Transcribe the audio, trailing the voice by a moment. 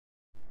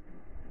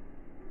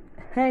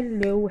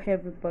Hello,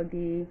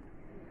 everybody.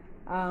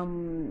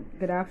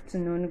 Good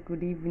afternoon,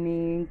 good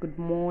evening, good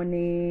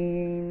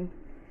morning.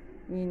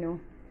 You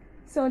know,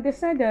 so they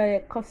said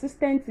that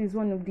consistency is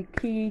one of the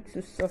key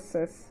to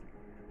success.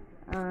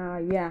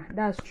 Yeah,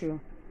 that's true.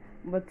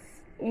 But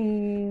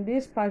in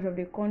this part of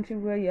the country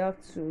where you have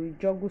to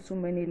juggle so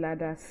many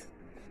ladders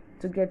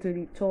to get to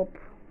the top,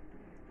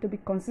 to be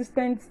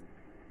consistent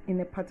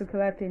in a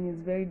particular thing is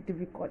very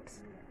difficult.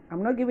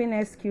 I'm not giving an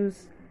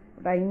excuse,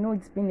 but I know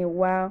it's been a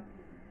while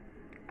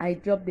I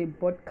dropped a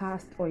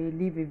podcast or I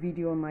leave a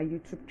video on my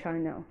YouTube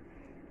channel.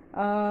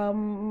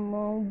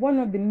 One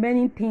of the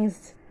many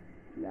things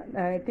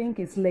that I think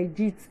is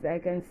legit that I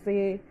can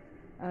say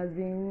has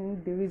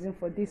been the reason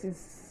for this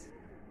is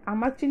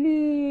I'm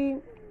actually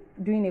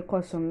doing a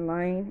course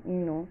online,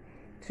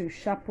 to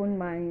sharpen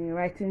my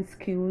writing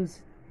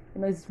skills.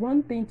 It's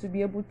one thing to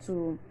be able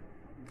to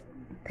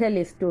tell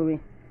a story,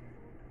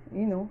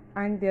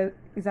 and there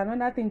is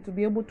another thing to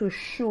be able to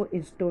show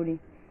a story,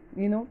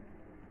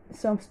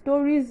 some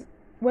stories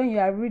when you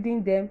are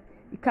reading them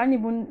you can't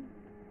even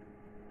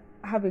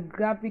have a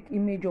graphic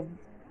image of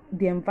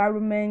the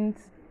environment,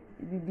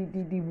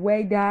 the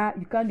weather.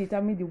 You can't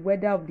determine the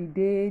weather of the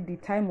day, the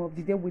time of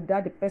the day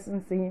without the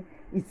person saying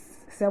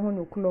it's 7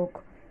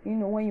 o'clock.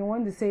 When you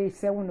want to say it's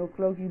 7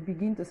 o'clock, you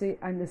begin to say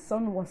and the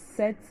sun was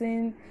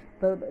setting,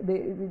 the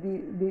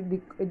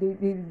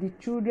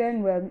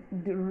children were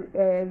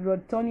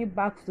returning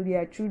back to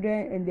their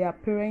children and their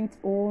parents'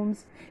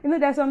 homes.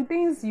 There's some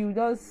things you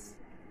just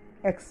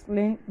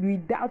explain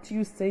without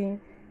you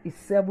saying it's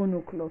 7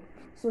 o'clock.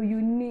 So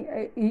you need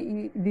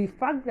the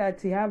fact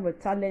that you have a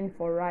talent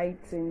for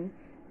writing,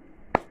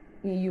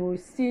 you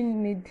still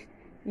need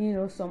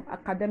some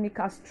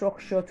academical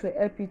structure to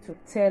help you to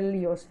tell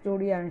your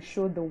story and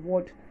show the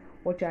world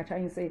what you are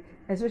trying to say,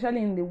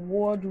 especially in the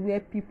world where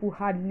people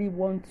hardly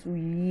want to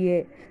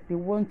hear, they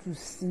want to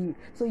see.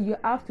 So you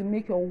have to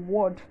make your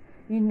word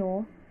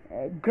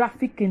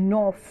graphic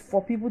enough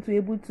for people to be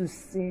able to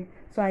see.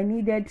 So I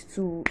needed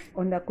to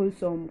undergo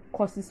some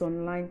courses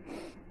online.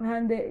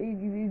 And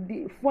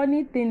the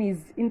funny thing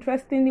is,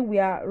 interestingly, we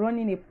are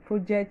running a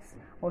project,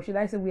 or should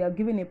I say we are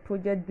giving a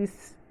project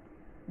this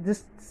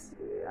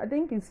I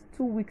think it's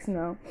 2 weeks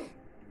now.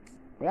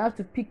 We have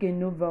to pick a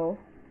novel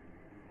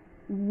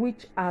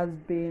which has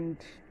been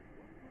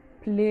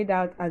played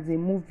out as a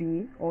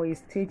movie or a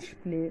stage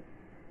play.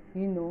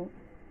 We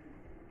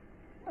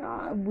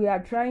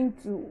are trying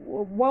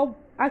to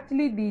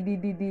actually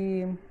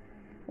the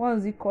what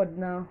is it called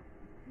now,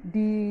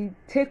 the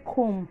take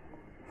home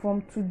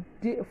from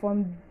today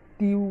from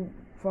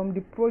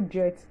the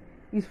project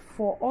is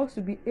for us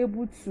to be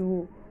able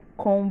to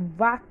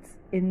convert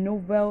a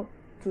novel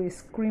to a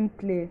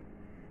screenplay.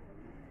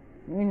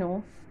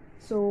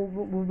 So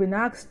we've been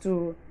asked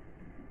to,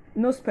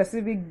 no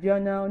specific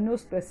genre, no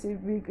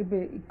specific,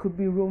 it could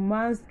be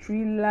romance,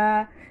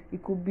 thriller,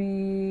 it could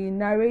be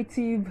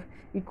narrative,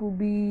 it could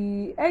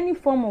be any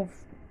form of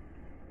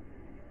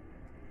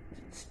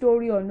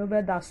story or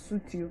novel that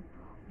suits you,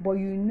 but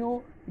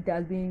it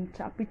has been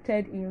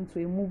interpreted into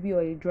a movie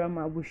or a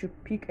drama. We should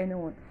pick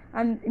anyone.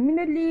 And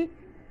immediately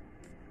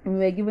we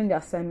were given the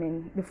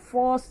assignment, the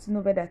first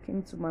novel that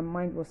came to my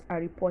mind was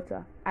Harry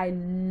Potter. I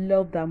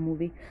love that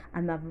movie,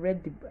 and I've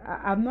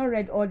not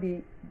read all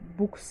the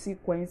book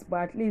sequence, but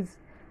at least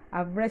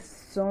I've read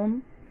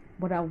some,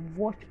 but I've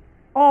watched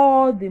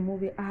all the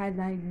movie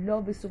and I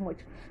love it so much.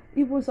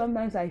 Even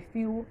sometimes I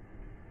feel,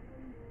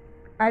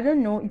 I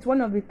don't know, it's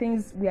one of the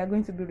things we are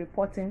going to be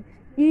reporting,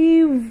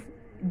 if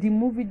the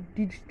movie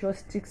did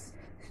justice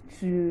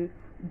to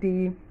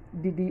the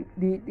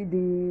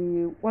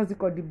what's it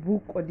called, the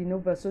book or the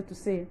novel, so to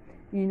say.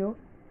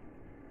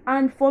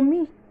 And for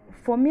me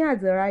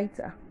as a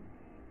writer,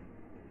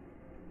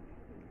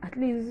 at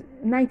least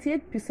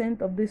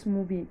 98% of this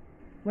movie,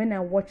 when I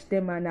watch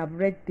them and I've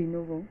read the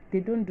novel, they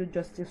don't do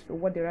justice to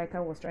what the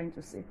writer was trying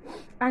to say.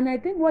 And I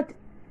think what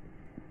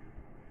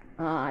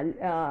our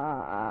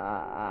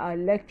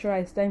lecturer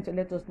is trying to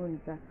let us know is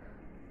that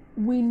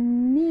we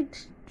need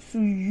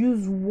to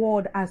use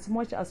word as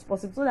much as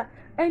possible, so that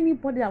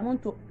anybody that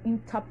want to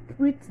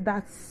interpret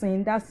that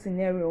scene, that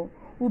scenario,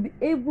 will be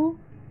able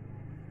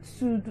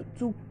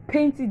to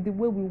paint it the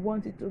way we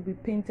want it to be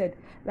painted.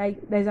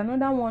 Like there's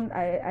another one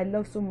I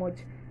love so much,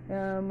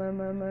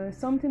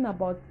 something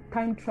about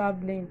time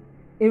traveling,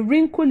 A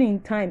Wrinkle in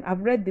Time.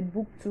 I've read the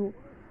book too,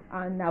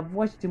 and I've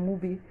watched the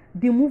movie.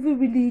 The movie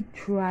really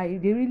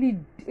tried. They really,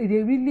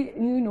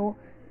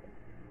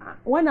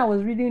 when I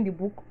was reading the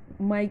book,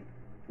 my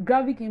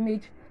graphic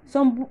image,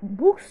 some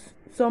books,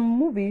 some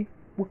movie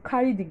will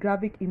carry the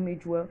graphic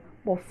image well,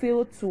 but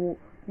fail to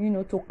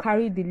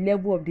carry the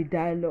level of the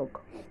dialogue.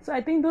 So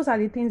I think those are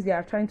the things they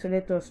are trying to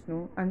let us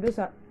know, and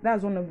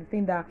that's one of the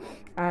things that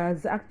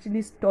has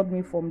actually stopped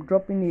me from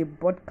dropping a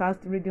podcast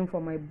reading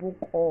from my book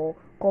or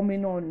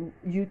coming on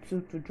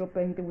YouTube to drop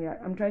anything.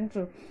 I'm trying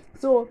to.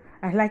 So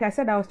like I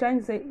said, I was trying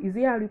to say, is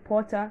it Harry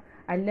Potter?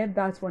 I left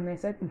that one. I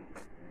said,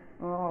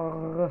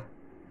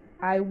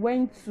 I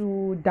went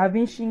to Da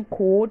Vinci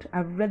Code.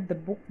 I've read the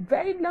book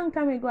very long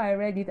time ago. I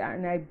read it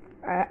and I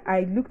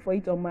I looked for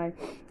it on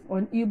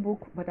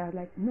ebook, but I was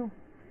like, no.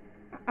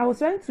 I was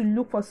trying to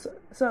look for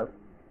so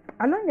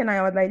along the line.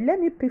 I was like, let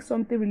me pick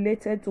something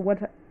related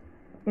to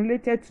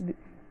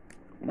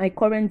my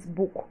current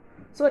book.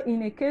 So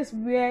in a case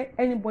where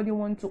anybody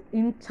wants to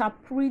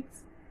interpret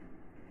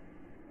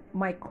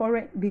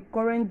the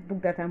current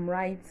book that I'm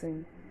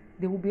writing,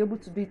 they will be able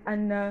to do it.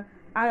 And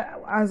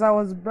as I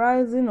was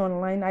browsing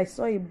online, I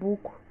saw a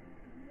book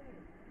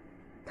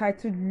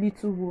titled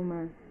Little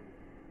Woman,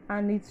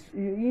 and it's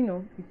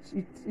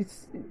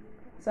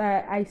so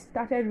I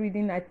started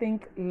reading, I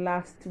think,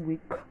 last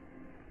week.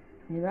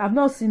 I've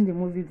not seen the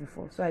movie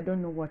before, so I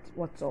don't know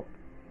what's up.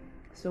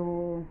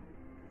 So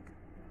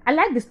I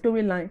like the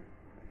storyline,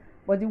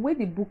 but the way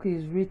the book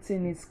is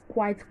written is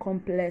quite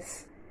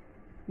complex.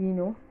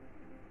 When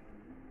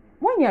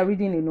you are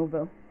reading a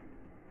novel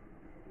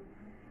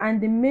and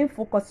the main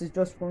focus is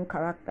just one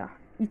character,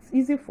 it's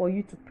easy for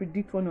you to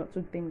predict one or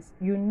two things.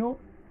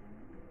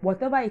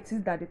 Whatever it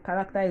is that the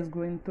character is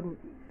going through,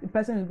 the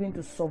person is going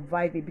to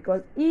survive it,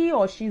 because he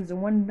or she is the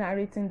one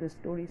narrating the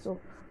story.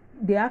 So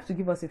they have to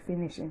give us a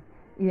finishing.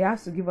 He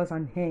has to give us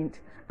an end,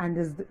 and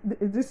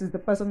this is the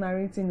person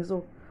narrating.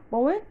 So, but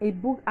when a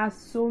book has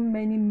so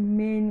many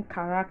main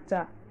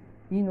character,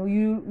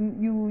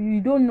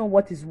 you don't know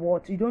what is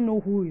what. You don't know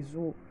who is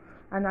who.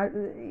 And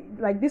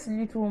like this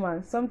Little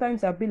Woman,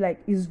 sometimes I'll be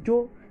like, it's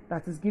Joe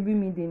that is giving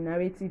me the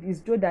narrative.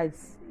 It's Joe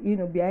that's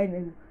behind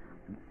it.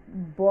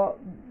 But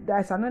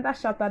there's another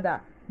chapter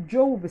that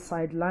Joe will be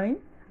sidelined,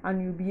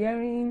 and you'll be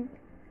hearing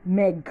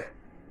Meg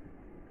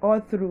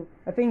all through.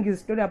 I think it's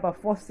a story about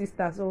 4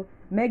 sisters. So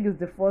Meg is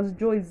the first,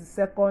 Joe is the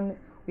second.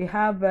 We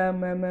have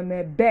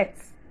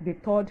Beth the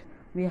third.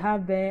 We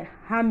have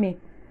Hammy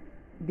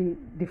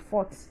the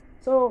fourth.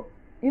 So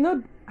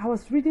I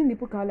was reading the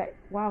book. I was like,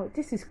 wow,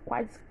 this is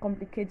quite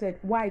complicated.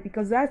 Why?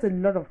 Because there's a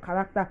lot of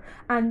character,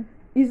 and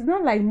it's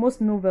not like most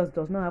novels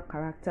does not have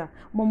character,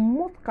 but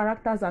most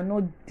characters are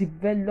not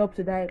developed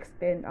to that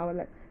extent. I was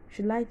like,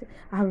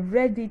 I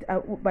read it.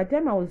 By the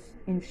time I was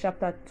in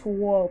chapter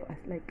 12, I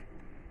was like,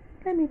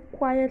 let me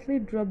quietly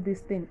drop this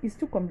thing. It's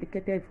too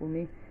complicated for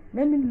me.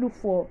 Let me look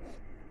for,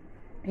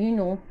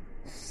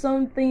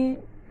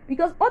 something,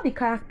 because all the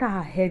characters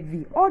are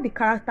heavy, all the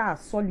characters are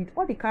solid,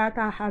 all the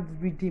characters have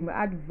rhythm,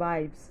 had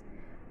vibes,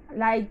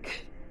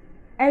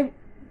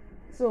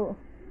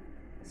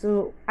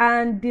 So,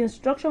 and the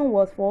instruction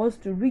was for us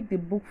to read the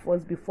book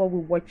first before we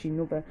watch the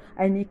novel.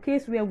 And in a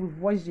case where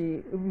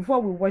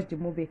before we watch the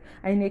movie,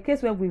 and in a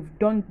case where we've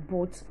done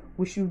both,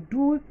 we should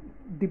do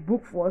the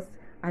book first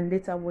and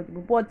later watch the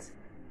book. But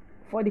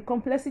for the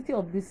complexity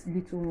of this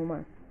Little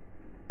Woman,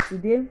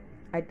 today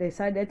I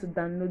decided to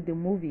download the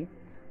movie,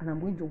 and I'm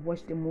going to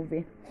watch the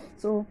movie.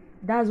 So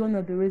that's one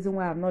of the reasons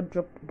why I've not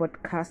dropped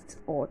podcast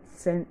or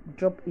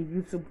dropped a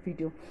YouTube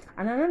video.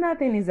 And another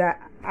thing is that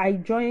I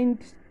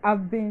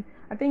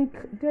think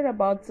there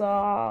about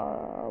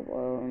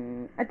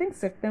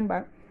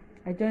September,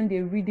 I joined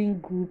a reading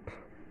group.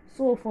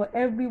 So for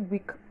every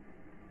week,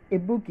 a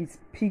book is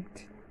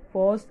picked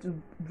for us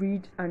to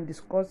read and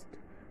discuss.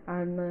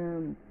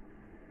 And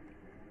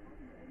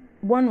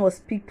one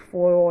was picked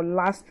for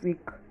last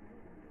week.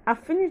 I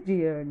finished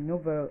the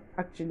novel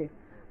actually,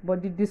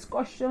 but the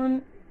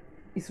discussion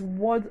is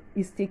what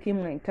is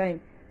taking my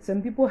time.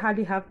 Some people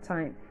hardly have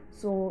time,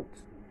 so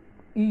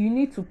you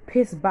need to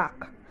pace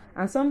back.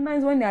 And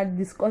sometimes when they are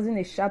discussing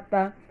a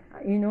chapter,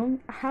 I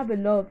have a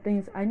lot of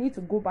things. I need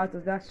to go back to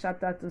that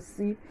chapter to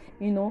see,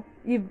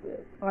 if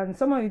and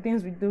some of the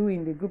things we do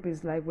in the group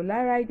is like, will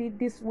I write it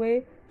this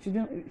way?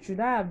 Should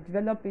I have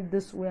developed it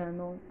this way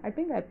and all? I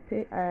think I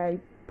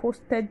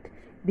posted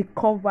the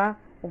cover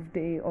of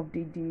the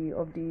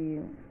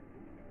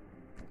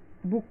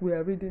book we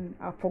are reading.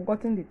 I've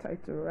forgotten the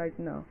title right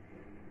now.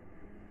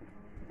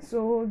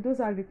 So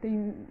those are the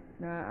things.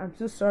 I'm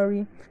so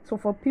sorry. So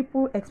for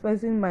people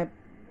expecting a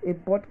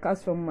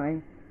podcast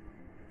from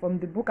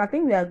the book, I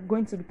think we are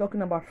going to be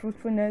talking about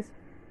fruitfulness.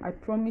 I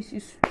promise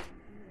you,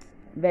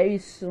 very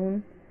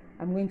soon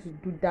I'm going to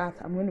do that.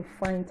 I'm going to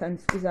find time,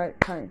 squeeze out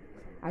time.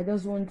 I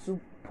just want to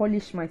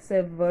polish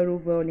myself very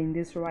well in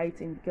this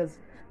writing, because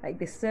like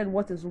they said,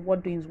 what is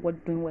what doing is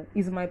what doing well.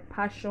 Is my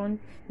passion,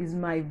 is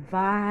my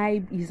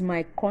vibe, is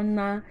my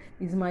corner,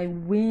 is my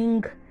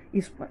wing.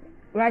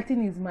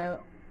 Writing is my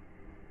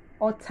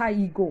alter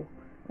ego.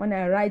 When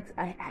I write,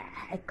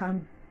 I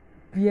can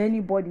be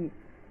anybody.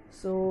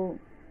 So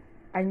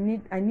I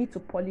need to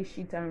polish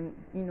it and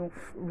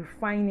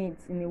refine it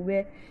in a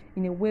way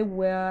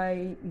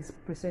where it's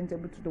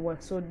presentable to the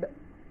world. So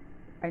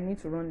I need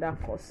to run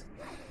that course.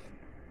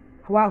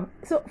 Wow.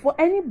 So for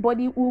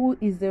anybody who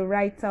is a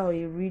writer or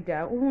a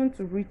reader who wants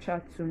to reach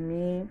out to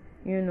me,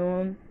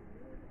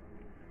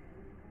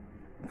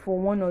 for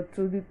one or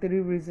two,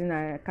 three reasons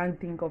I can't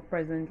think of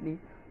presently,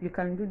 you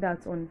can do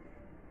that on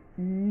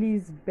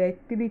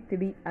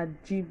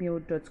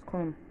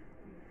lisbeth33@gmail.com.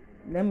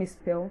 Let me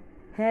spell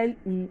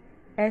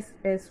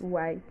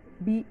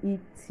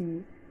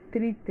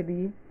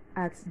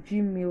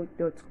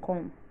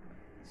LESSYBET33@gmail.com.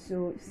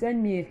 So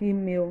send me an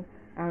email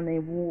and I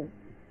will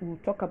we'll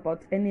talk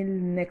about any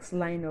next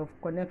line of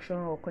connection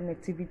or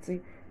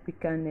connectivity we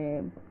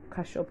can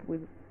catch up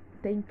with.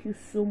 Thank you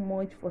so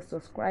much for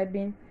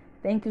subscribing.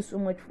 Thank you so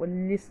much for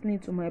listening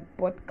to my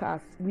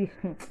podcast.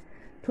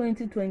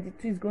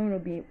 2022 is going to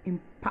be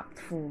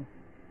impactful.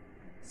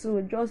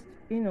 So just,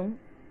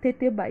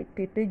 tete by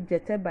tete,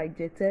 jete by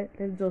jete,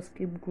 let's just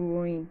keep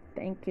growing.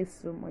 Thank you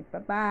so much. Bye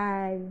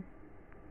bye.